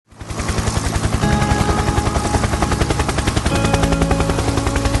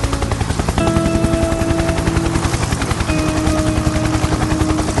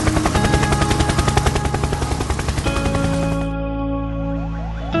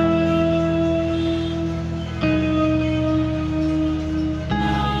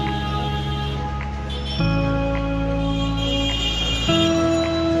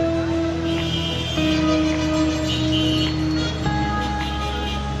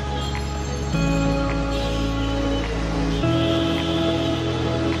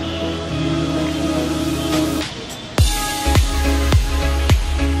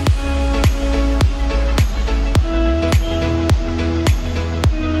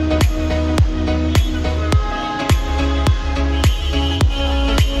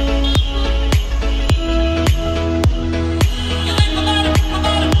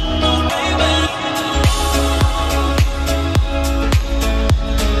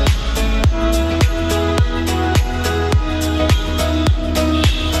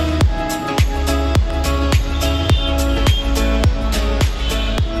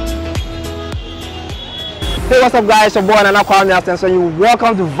What's up guys, your boy Nana Qwame Asensu and you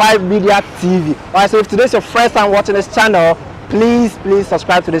welcome to Vibmedia TV. Alright, so if today's your first time watching this channel, please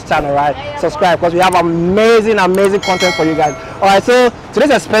subscribe to this channel, right? Subscribe because we have amazing content for you guys. Alright, so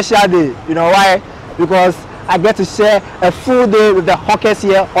today's a special day. You know why? Because I get to share a full day with the hawkers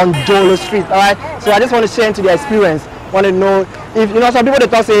here on Jolo Street. Alright, so I just want to share into their experience. Want to know if you know some people they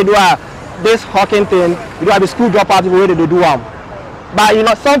talk say do this hawking thing, you do have the school dropout the way they do them. But you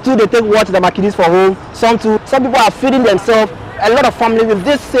know, some too they take what the kiddies for home. Some people are feeding themselves. A lot of families with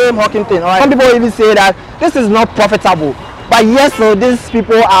this same hawking thing. Right? Some people even say that this is not profitable. But yes, so these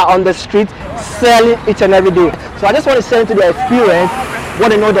people are on the street selling each and every day. So I just want to share into their experience,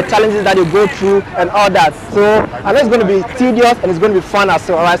 want to know the challenges that they go through and all that. So I know it's going to be tedious and it's going to be fun as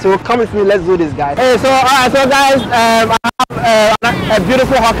well. Alright, so come with me, let's do this, guys. Hey, so alright, so guys, I have a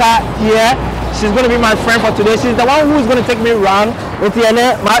beautiful hawker here. She's going to be my friend for today. She's the one who's going to take me around.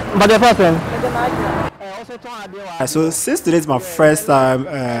 So since today is my first time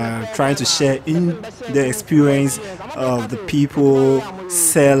trying to share in the experience of the people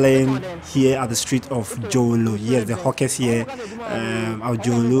selling here at the street of Jolo. Yes, the hawkers here of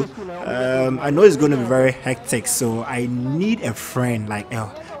Jolo. I know it's going to be very hectic, so I need a friend, like a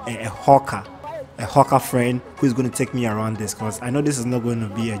hawker friend who is going to take me around this, because I know this is not going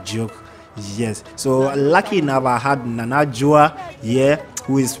to be a joke. Yes, so lucky enough I had Nana Qwame here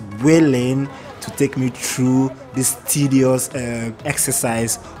who is willing to take me through this tedious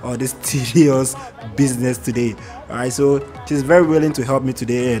exercise or this tedious business today. Alright, so she's very willing to help me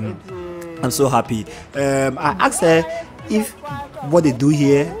today and I'm so happy. I asked her if what they do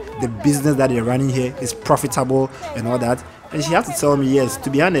here, the business that they're running here, is profitable and all that, and she had to tell me yes. To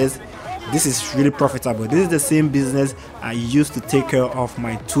be honest, this is really profitable. This is the same business I used to take care of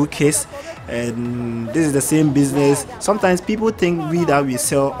my 2 kids, and this is the same business. Sometimes people think that we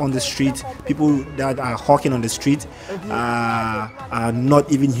sell on the street, people that are hawking on the street are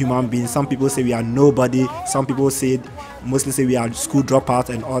not even human beings. Some people say we are nobody. Some people mostly say we are school dropouts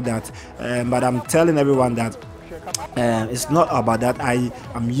and all that. But I'm telling everyone that it's not about that. I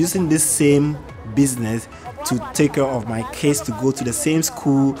am using this same business to take care of my kids, to go to the same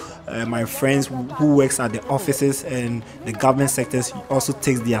school. My friends who works at the offices and the government sectors also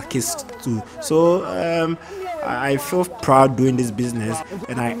takes their kids too. So I feel proud doing this business,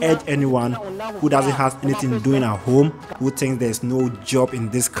 and I urge anyone who doesn't have anything doing at home, who thinks there's no job in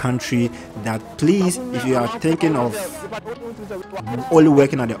this country, that please, if you are thinking of only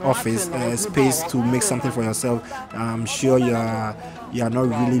working at the office space to make something for yourself, I'm sure you are not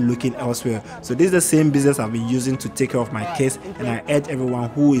really looking elsewhere. So this is the same business I've been using to take care of my kids, and I urge everyone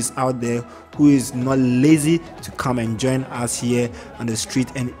who is out there who is not lazy to come and join us here on the street.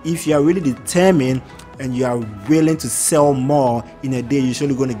 And if you are really determined and you are willing to sell more in a day, you're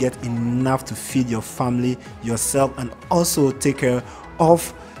surely going to get enough to feed your family, yourself, and also take care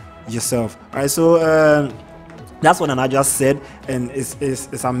of yourself. All right, so that's what I just said, and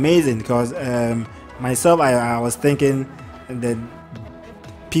it's amazing because myself, I was thinking that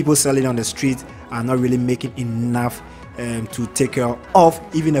people selling on the street are not really making enough to take care of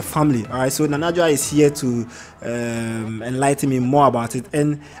even a family. All right, so Nana Qwame is here to enlighten me more about it,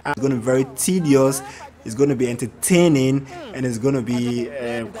 and it's going to be very tedious. It's going to be entertaining, and it's going to be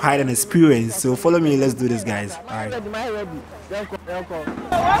quite an experience. So follow me, let's do this, guys.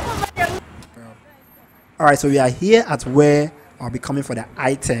 All right, so we are here at where I'll be coming for the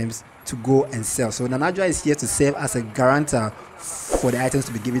items to go and sell. So Nana Qwame is here to serve as a guarantor for the items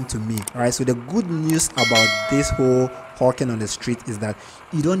to be given to me. All right, so the good news about this whole hawking on the street is that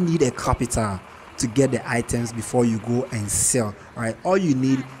you don't need a capital to get the items before you go and sell. All right, all you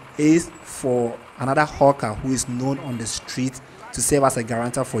need is for another hawker who is known on the street to serve as a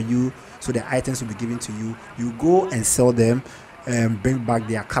guarantor for you, so the items will be given to you. You go and sell them and bring back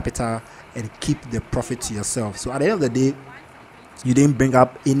their capital and keep the profit to yourself. So at the end of the day, you didn't bring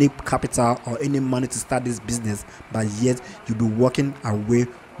up any capital or any money to start this business, but yet you'll be walking away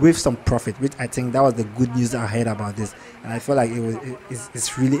with some profit, which I think that was the good news that I heard about this, and I feel like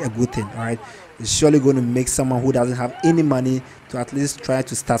it's really a good thing. All right, it's surely going to make someone who doesn't have any money to at least try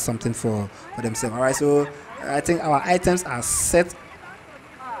to start something for themselves. All right, so I think our items are set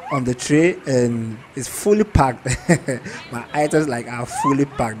on the tray and it's fully packed. My items are fully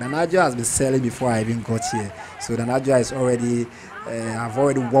packed. Nana Qwame has been selling before I even got here, so Nana Qwame is already I've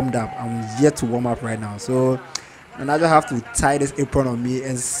already warmed up. I'm yet to warm up right now, so Nana Qwame have to tie this apron on me.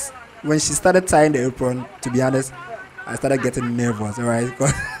 And when she started tying the apron, to be honest, I started getting nervous. All right,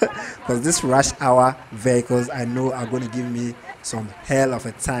 because this rush hour vehicles I know are going to give me some hell of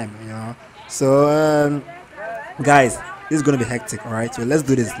a time, you know. So guys, this is going to be hectic. All right, so let's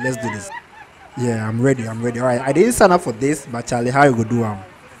do this. Yeah, I'm ready. I'm ready. All right. I didn't sign up for this, but Charlie, how you go do?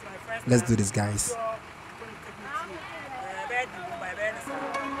 Let's do this, guys.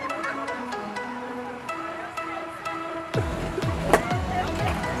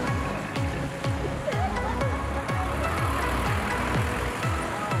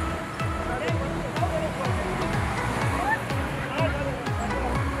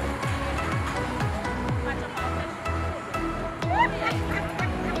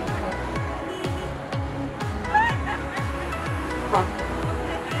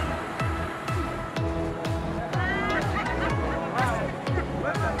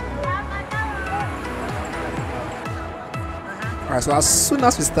 Alright, so as soon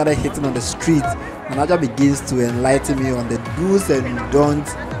as we started hitting on the street, Manager begins to enlighten me on the do's and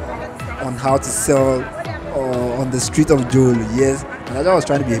don'ts on how to sell on the street of Jolo. Yes, Manager was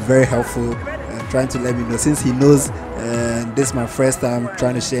trying to be very helpful, trying to let me know, since he knows this is my first time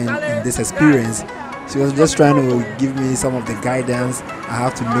trying to share in this experience. She was just trying to give me some of the guidance I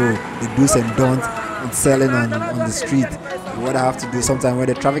have to know, the do's and don'ts on selling on the street, what I have to do sometimes when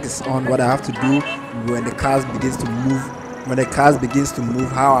the traffic is on, what I have to do when the cars begins to move. When the cars begins to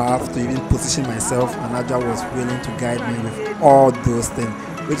move, how I have to even position myself. Manager was willing to guide me with all those things,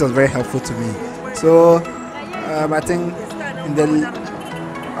 which was very helpful to me. So I think in the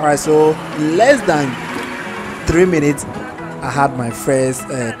alright, so in less than 3 minutes, I had my first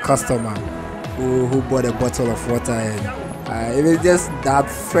customer who bought a bottle of water, and it was just that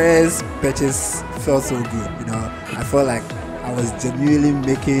first purchase felt so good. You know, I felt like I was genuinely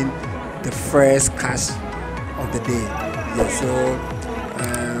making the first cash of the day. Yeah, so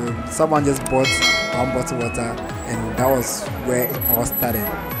someone just bought one bottle of water, and that was where it all started.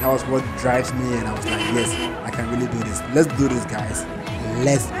 That was what drives me, and I was like, yes, I can really do this. Let's do this, guys.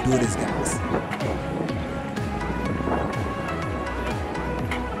 Let's do this, guys.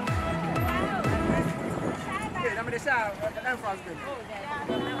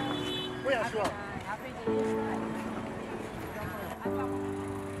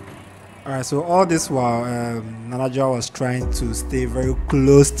 Alright, so all this while, Nanaja was trying to stay very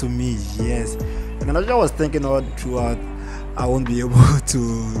close to me. Yes, Nanaja was thinking all throughout I won't be able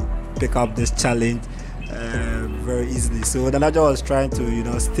to pick up this challenge very easily. So Nanaja was trying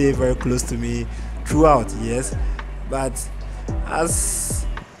to, stay very close to me throughout. Yes, but as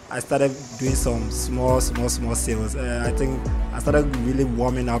I started doing some small sales, I think I started really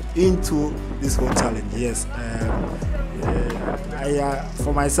warming up into this whole challenge. Yes.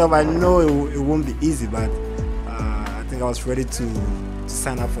 For myself, I know it won't be easy, but I think I was ready to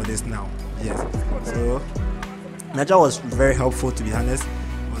sign up for this now. Yes. So Naja was very helpful, to be honest.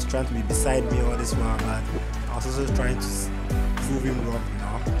 He was trying to be beside me all this while, but I was also trying to prove him wrong,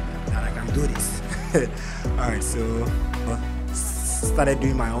 that I can do this. Alright, so started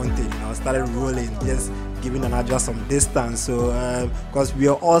doing my own thing, started rolling, just giving Naja some distance. So because we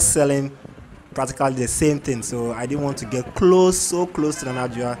are all selling practically the same thing, so I didn't want to get so close to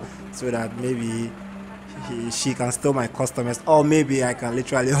Nanaja, so that maybe she can steal my customers, or maybe I can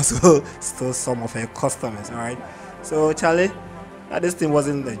literally also steal some of her customers. All right, so Charlie, this thing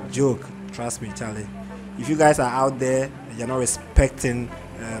wasn't a joke. Trust me, Charlie. If you guys are out there and you're not respecting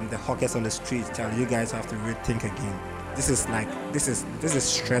the hawkers on the street, Charlie, you guys have to rethink again. This is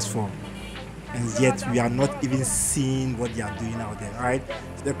stressful, and yet we are not even seeing what they are doing out there. All right.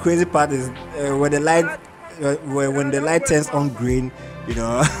 The crazy part is when the light turns on green,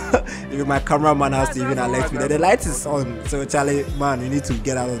 even my cameraman has to even alert me that the light is on. So Charlie, man, you need to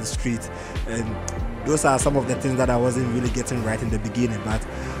get out of the street. And those are some of the things that I wasn't really getting right in the beginning. But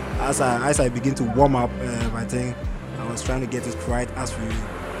as I begin to warm up, I think I was trying to get it right as we go.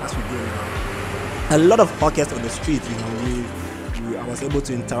 A lot of hawkers on the street, I was able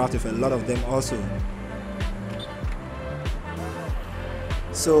to interact with a lot of them also.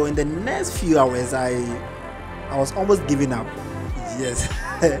 So in the next few hours, I was almost giving up. Yes.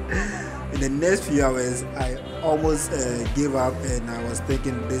 In the next few hours, I almost gave up, and I was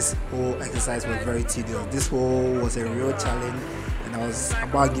thinking this whole exercise was very tedious. This whole was a real challenge, and I was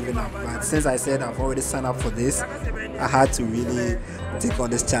about giving up. But since I said I've already signed up for this, I had to really take on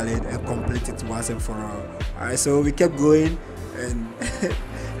this challenge and complete it once and for all. Alright, so we kept going, and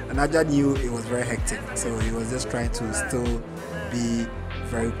Naja knew it was very hectic, so he was just trying to still be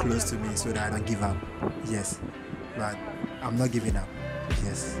very close to me so that I don't give up. Yes, but I'm not giving up.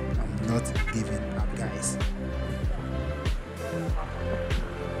 Yes, I'm not giving up, guys.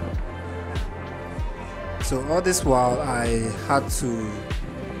 So all this while, I had to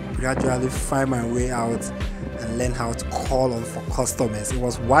gradually find my way out and learn how to call on for customers. It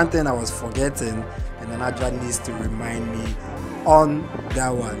was one thing I was forgetting, and Naja needs to remind me on that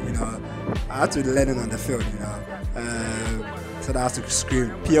one, you know. I had to learn it on the field, you know. So I had to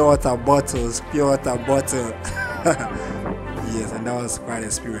scream, pure water bottles, pure water bottle. Yes, and that was quite an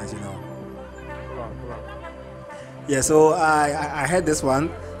experience, you know. Yeah, so I heard this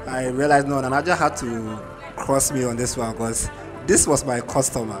one. I realized no, and I just had to cross me on this one because this was my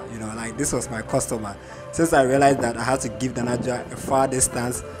customer, you know, like this was my customer. Since I realized that I had to give Nanaja a far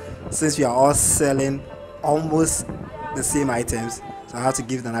distance, since we are all selling almost the same items, so I had to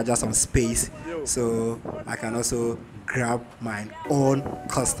give Nanaja some space so I can also grab my own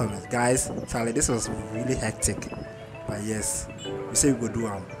customers. Guys, Charlie, this was really hectic, but yes, we say we go do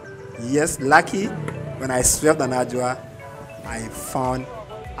it. Yes, lucky when I swept Nanaja, I found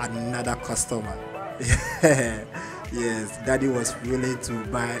another customer. Yes, Daddy was willing to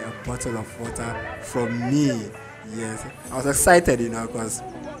buy a bottle of water from me. Yes, I was excited, you know, because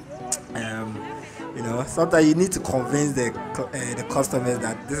you know, sometimes you need to convince the customers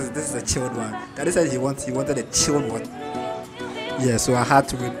that this is a chilled one. Daddy said he wanted a chilled one. Yeah, so I had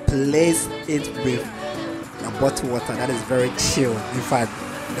to replace it with a bottled water that is very chilled. In fact,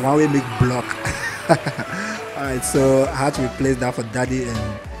 the one we make block. Alright, so I had to replace that for Daddy,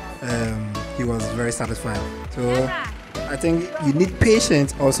 and he was very satisfied. So I think you need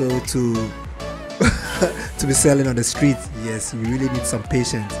patience also to to be selling on the street. Yes, you really need some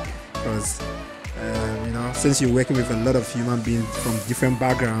patience because you know, since you're working with a lot of human beings from different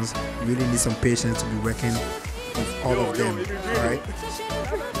backgrounds, you really need some patience to be working with all of them. Alright.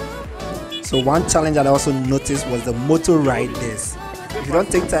 So one challenge that I also noticed was the motor riders. If you don't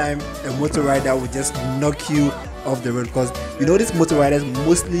take time, a motor rider will just knock you off the road, because you know these motor riders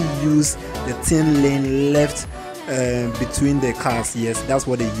mostly use the thin lane left between the cars. Yes, that's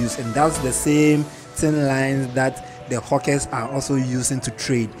what they use, and that's the same thin lines that the hawkers are also using to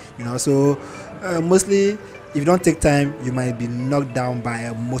trade, you know. So mostly if you don't take time, you might be knocked down by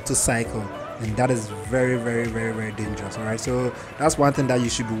a motorcycle, and that is very, very, very, very dangerous. All right, so that's one thing that you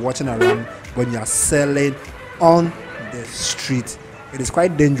should be watching around when you are selling on the street. It is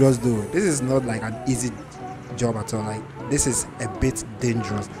quite dangerous though. This is not like an easy job at all. Like, this is a bit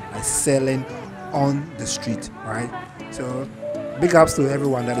dangerous, like selling on the street. All right, so big ups to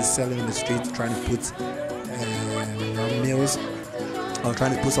everyone that is selling on the street, trying to put you know, meals or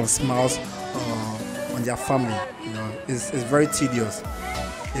trying to put some smiles on their family. You know, it's very tedious.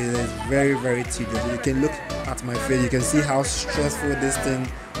 It is very, very tedious. You can look at my face, you can see how stressful this thing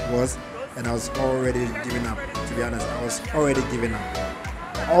was, and I was already giving up. To be honest, I was already giving up,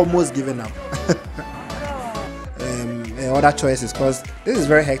 almost giving up. Other choices, because this is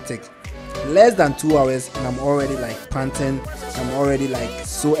very hectic. Less than 2 hours and I'm already like panting. I'm already like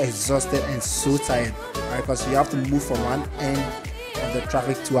so exhausted and so tired, right? Because you have to move from one end of the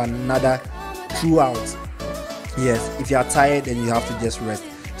traffic to another throughout. Yes, if you are tired, then you have to just rest.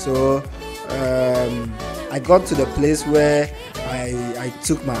 So I got to the place where I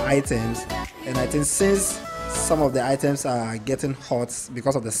took my items, and I think since some of the items are getting hot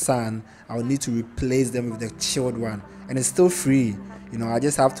because of the sun, I will need to replace them with the chilled one, and it's still free. You know, I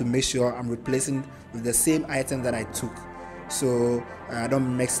just have to make sure I'm replacing with the same item that I took, so I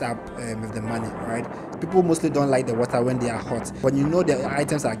don't mix up with the money. Right? People mostly don't like the water when they are hot. When you know the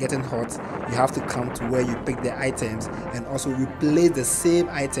items are getting hot, you have to come to where you pick the items and also replace the same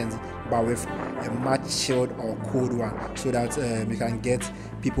items but with a much chilled or cold one, so that you can get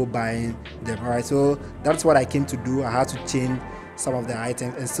people buying them. All right, so that's what I came to do. I had to change some of the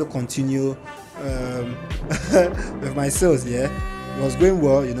items and still continue with my sales. Yeah, it was going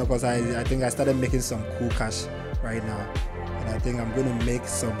well, you know, because I think I started making some cool cash right now, and I think I'm going to make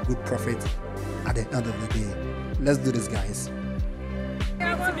some good profit at the end of the day. Let's do this, guys.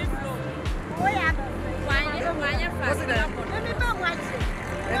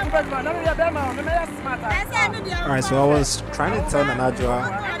 Alright, so I was trying to tell Nanaja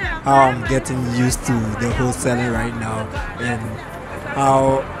how I'm getting used to the wholesaling right now, and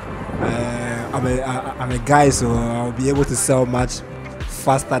how I'm a guy, so I'll be able to sell much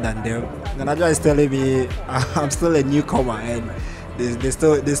faster than them. Nanaja is telling me I'm still a newcomer, and they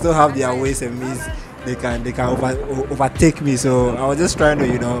still have their ways and means. They can overtake me. So I was just trying to,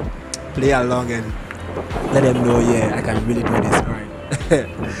 you know, play along and let them know, yeah, I can really do this. All right.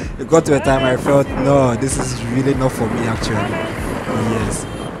 It got to a time I felt, no, this is really not for me actually. Yes.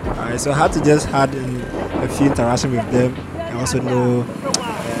 Alright, so I had to just have a few interactions with them and also know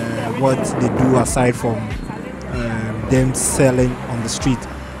what they do aside from them selling on the street.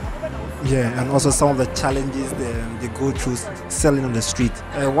 Yeah, and also some of the challenges they go through selling on the street.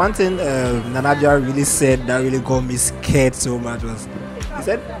 One thing Nanaja really said that really got me scared so much was, he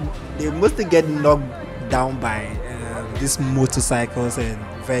said they mostly get knocked down by these motorcycles and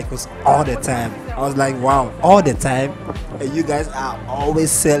vehicles all the time. I was like, wow, all the time. And you guys are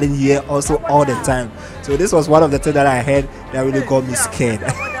always selling here also all the time. So this was one of the things that I heard that really got me scared,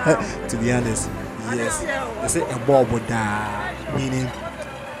 to be honest. Yes, they say a boboda, meaning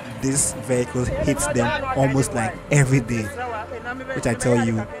this vehicle hits them almost like every day, which I tell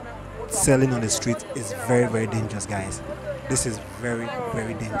you, selling on the street is very, very dangerous, guys. This is very,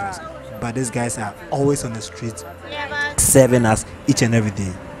 very dangerous. But these guys are always on the street serving us each and every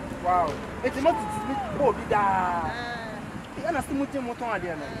day. Wow.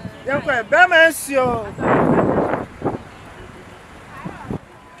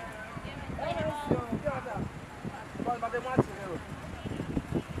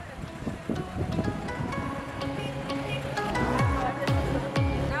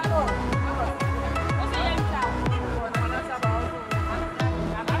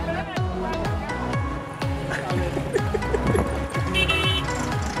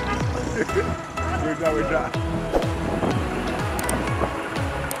 We draw.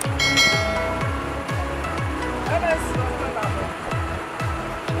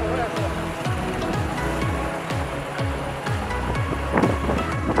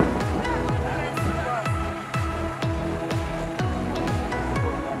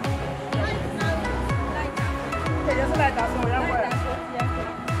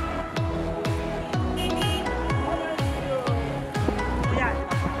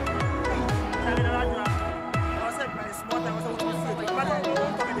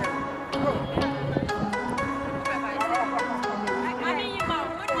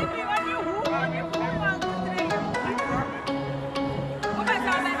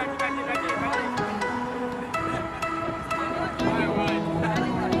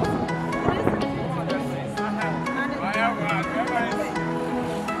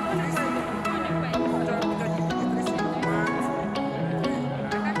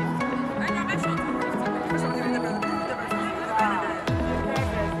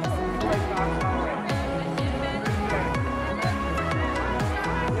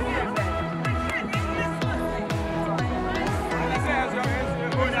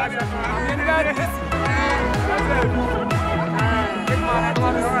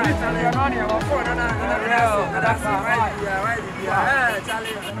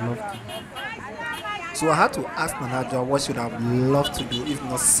 So I had to ask Nana Qwame what she would have loved to do if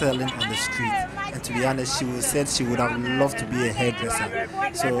not selling on the street. And to be honest, she said she would have loved to be a hairdresser.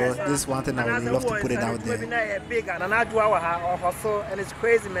 So this is one thing I would love to put it out there. And it's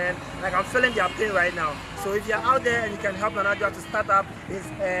crazy, man. Like, I'm feeling their pain right now. So if you're out there and you can help Nana Qwame to start up his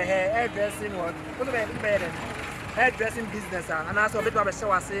hairdressing hairdressing business, and also a bit of a show,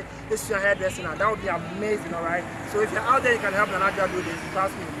 I say this is your hairdressing, that would be amazing, all right? So if you're out there, you can help Nana Qwame do this.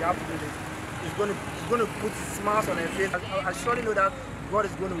 Trust me, you have to do this. It's going to put smiles on her face. I surely know that God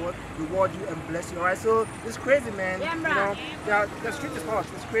is going to reward you and bless you, all right? So it's crazy, man. You know, the street is hot.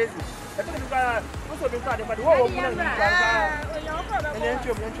 It's crazy.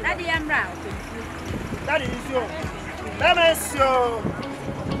 That is your.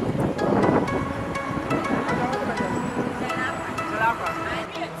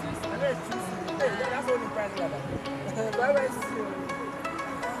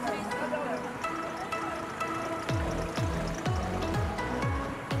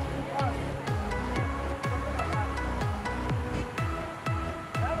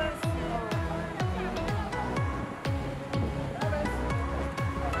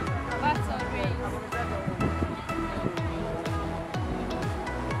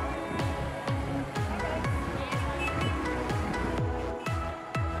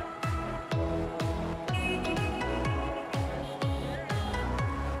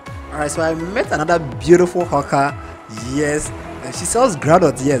 Alright, so I met another beautiful hawker, yes, and she sells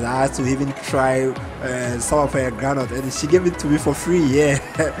groundnut, yes. I had to even try some of her groundnut, and she gave it to me for free, yeah.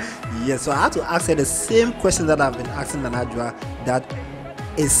 Yes, so I had to ask her the same question that I've been asking Nana Qwame, that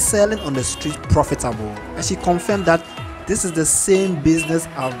is selling on the street profitable? And she confirmed that this is the same business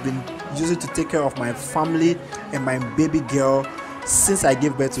I've been using to take care of my family and my baby girl since I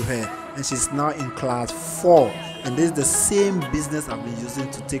gave birth to her, and she's now in class 4. And this is the same business I've been using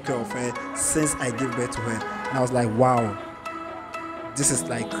to take care of her since I gave birth to her. And I was like, wow, this is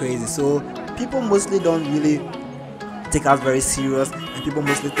like crazy. So people mostly don't really take us very serious, and people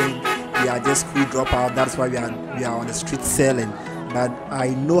mostly think we are just school dropout. That's why we are on the street selling. But I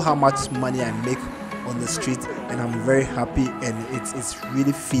know how much money I make on the street, and I'm very happy, and it's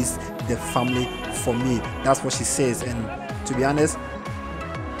really feeds the family for me. That's what she says. And to be honest,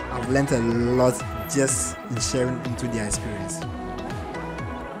 I've learned a lot just in sharing into their experience.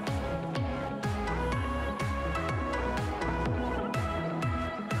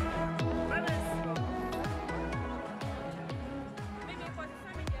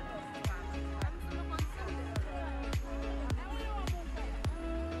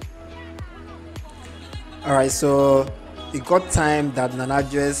 All right, so it got time that Nana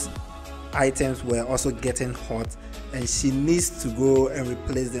Qwame's items were also getting hot, and she needs to go and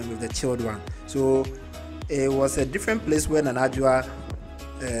replace them with the chilled one. So it was a different place where Nana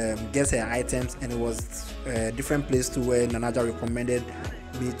Qwame gets her items, and it was a different place to where Nana Qwame recommended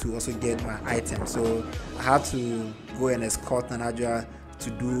me to also get my items. So I had to go and escort Nana Qwame to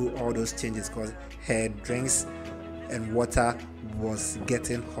do all those changes because her drinks and water was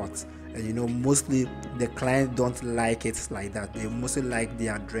getting hot. And you know, mostly the clients don't like it like that. They mostly like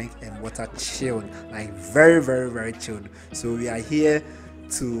their drink and water chilled, like very, very, very chilled. So we are here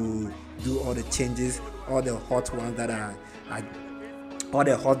to do all the changes, all the hot ones that are all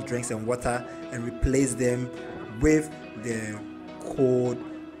the hot drinks and water, and replace them with the cold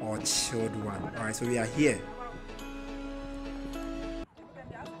or chilled one. All right, so we are here.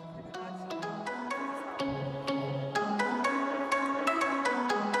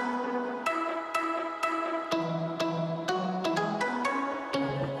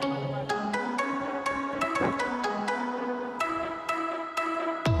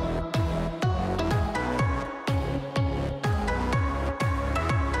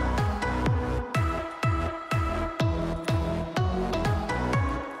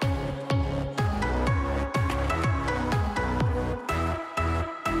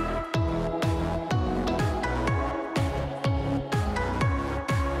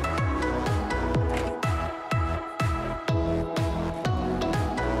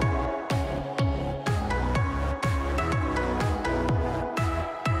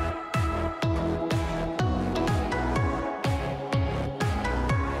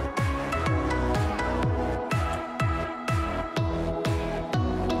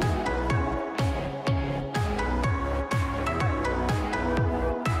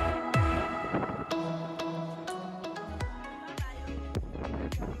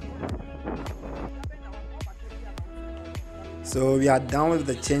 So we are done with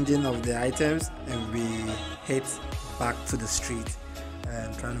the changing of the items, and we head back to the street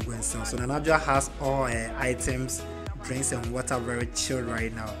and trying to go and sell. So Nana Qwame has all her items, drinks and water very chilled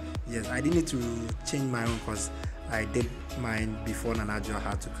right now. Yes, I didn't need to change my own because I did mine before Nana Qwame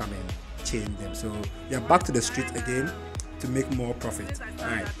had to come and change them. So we are back to the street again to make more profit.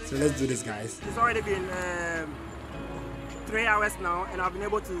 Alright, so let's do this, guys. It's already been 3 hours now, and I've been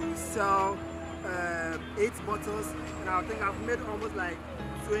able to sell 8 bottles, and I think I've made almost like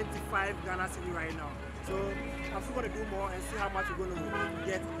 25 Ghana cedi right now. So I'm still going to do more and see how much we're going to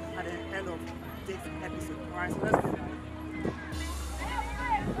get at the end of this episode. Alright, so let's go.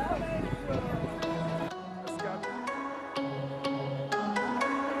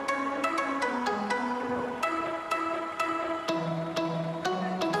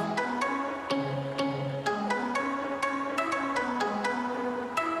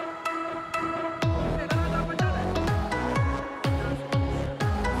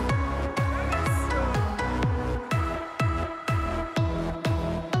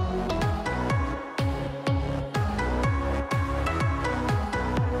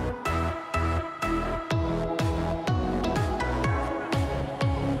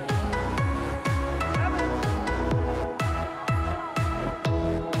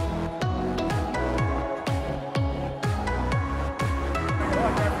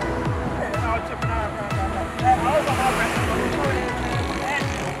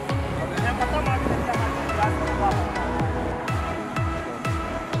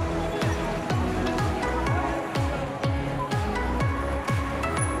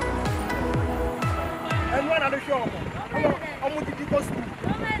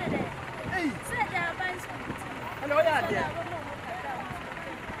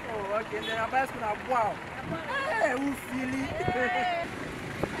 Wow. Hey, who feel it?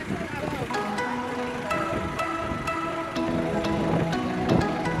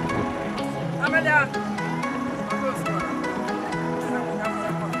 Amelia.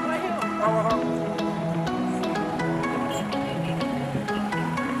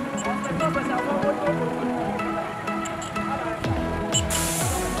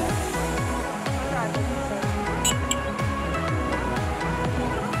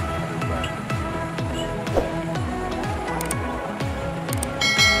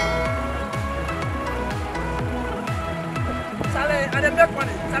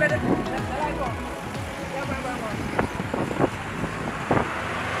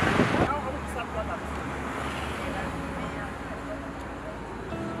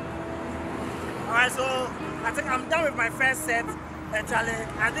 Alright, so I think I'm done with my first set, and Charlie,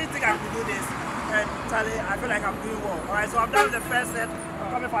 I didn't think I could do this, and Charlie, I feel like I'm doing well. Alright, so I'm done with the first set.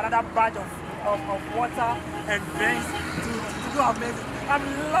 I'm coming for another batch of water and drinks to do amazing.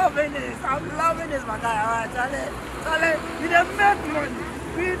 I'm loving this. I'm loving this, my guy. All right, Charlie, we don't make money.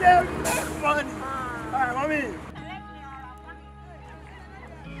 We don't make money. All right, mommy.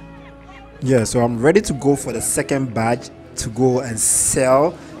 Yeah, so I'm ready to go for the second badge to go and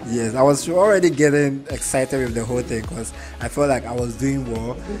sell. Yes, I was already getting excited with the whole thing because I felt like I was doing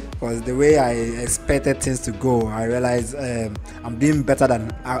well. Because the way I expected things to go, I realized I'm doing better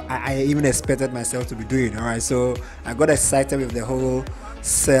than I even expected myself to be doing. All right, so I got excited with the whole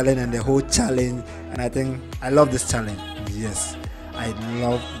selling and the whole challenge, and I think I love this challenge. Yes, I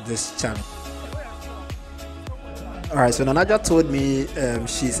love this challenge. All right, so Nanaja told me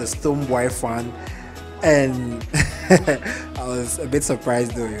she's a Stonebwoy fan, and I was a bit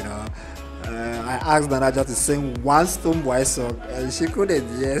surprised though, you know. I asked Nanaja to sing one Stonebwoy song, and she couldn't.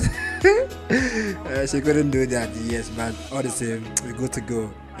 Yes, she couldn't do that. Yes, but all the same, we're good to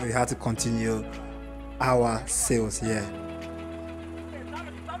go. We have to continue our sales. Yeah.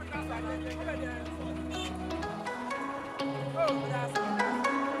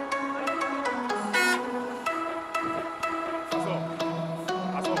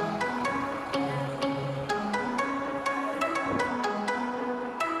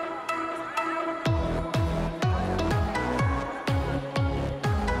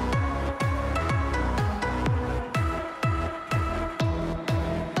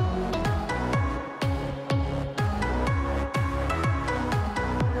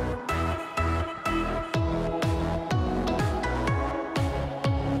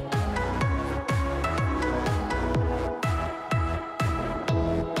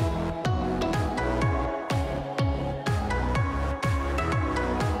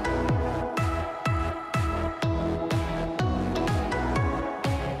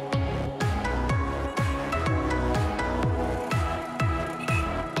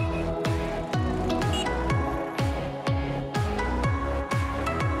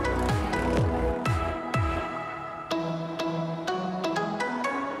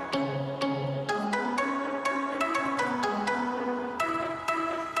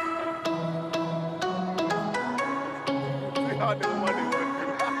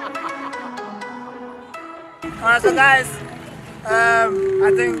 Alright, so guys,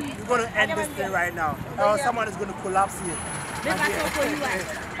 I think we're going to end this thing right now. Or someone is going to collapse here.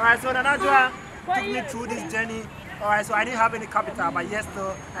 Alright, so Nana took me through this journey. Alright, so I didn't have any capital, but yes,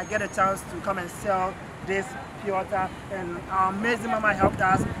 though, I get a chance to come and sell this pure water, and our amazing mama helped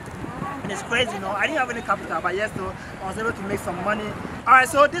us. And it's crazy, you know. I didn't have any capital, but yes, though, I was able to make some money. Alright,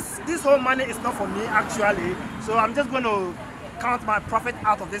 so this whole money is not for me actually. So I'm just going to count my profit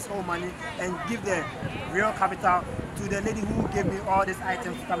out of this whole money and give the real capital to the lady who gave me all these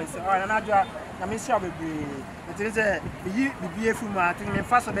items to come and sell. Alright, Nana, I'm sure we'll be. It is a BBA from I think in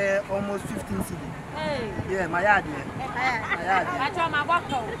first of almost 15 cedi. Yeah, my yard. My yard.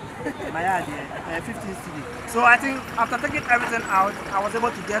 My yard. 15 cedi. So I think after taking everything out, I was able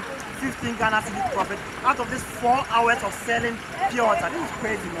to get 15 Ghana cedi profit out of this 4 hours of selling pure water. This is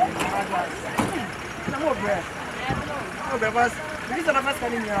crazy, man. No bread. No bread, because this is the first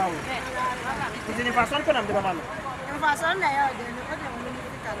coming here. It's in the first one, I'm the man.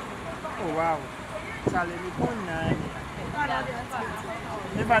 Oh wow. Charlie, we go now.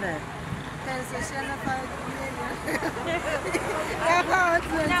 Never there.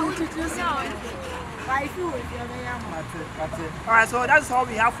 Alright, so that's all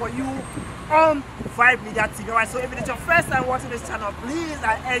we have for you on Vibmedia TV. Alright, so if it is your first time watching this channel, please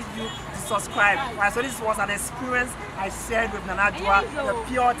I urge you to subscribe. Alright, so this was an experience I shared with Nana Qwame, the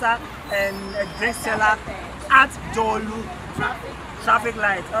pure water and a drink seller at Jolu traffic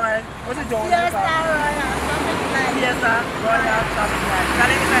light. Alright, what's it Jolu? Fiesta Royal traffic light. That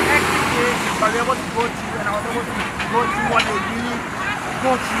is an hectic day, but we were able to go through, and I was able to go through what they really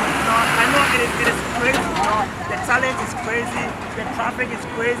go through. You know, I know it is crazy. You know, the challenge is crazy, the traffic is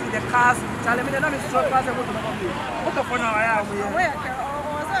crazy, the cars. Charlie, they're not so fast able to make it. What the fun I am here?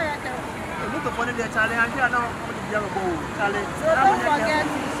 Look upon the Charlie, and you are now Charlie. So don't forget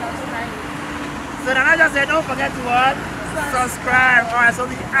to subscribe. So then I just said, don't forget to what? Subscribe. Alright, so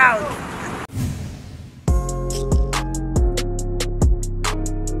we out.